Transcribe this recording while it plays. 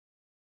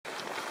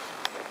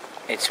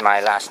It's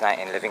my last night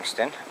in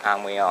Livingstone,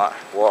 and we are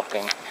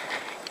walking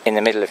in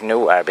the middle of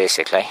nowhere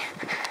basically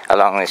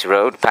along this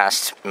road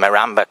past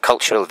Maramba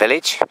Cultural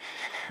Village,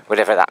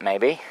 whatever that may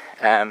be,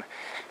 and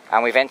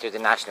we've entered the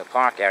national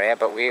park area,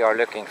 but we are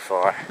looking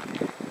for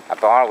a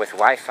bar with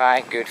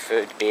Wi-Fi, good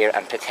food, beer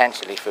and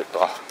potentially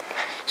football.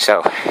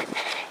 So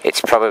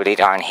it's probably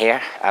down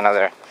here,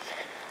 another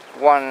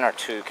 1 or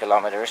 2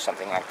 kilometers,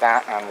 something like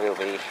that, and we'll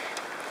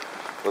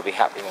be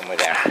happy when we're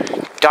there.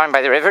 Down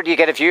by the river, do you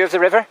get a view of the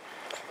river?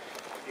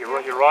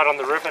 You're right on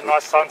the river,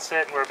 nice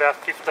sunset, and we're about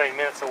 15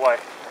 minutes away.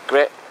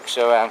 Great,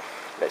 so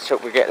let's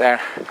hope we get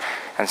there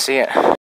and see it.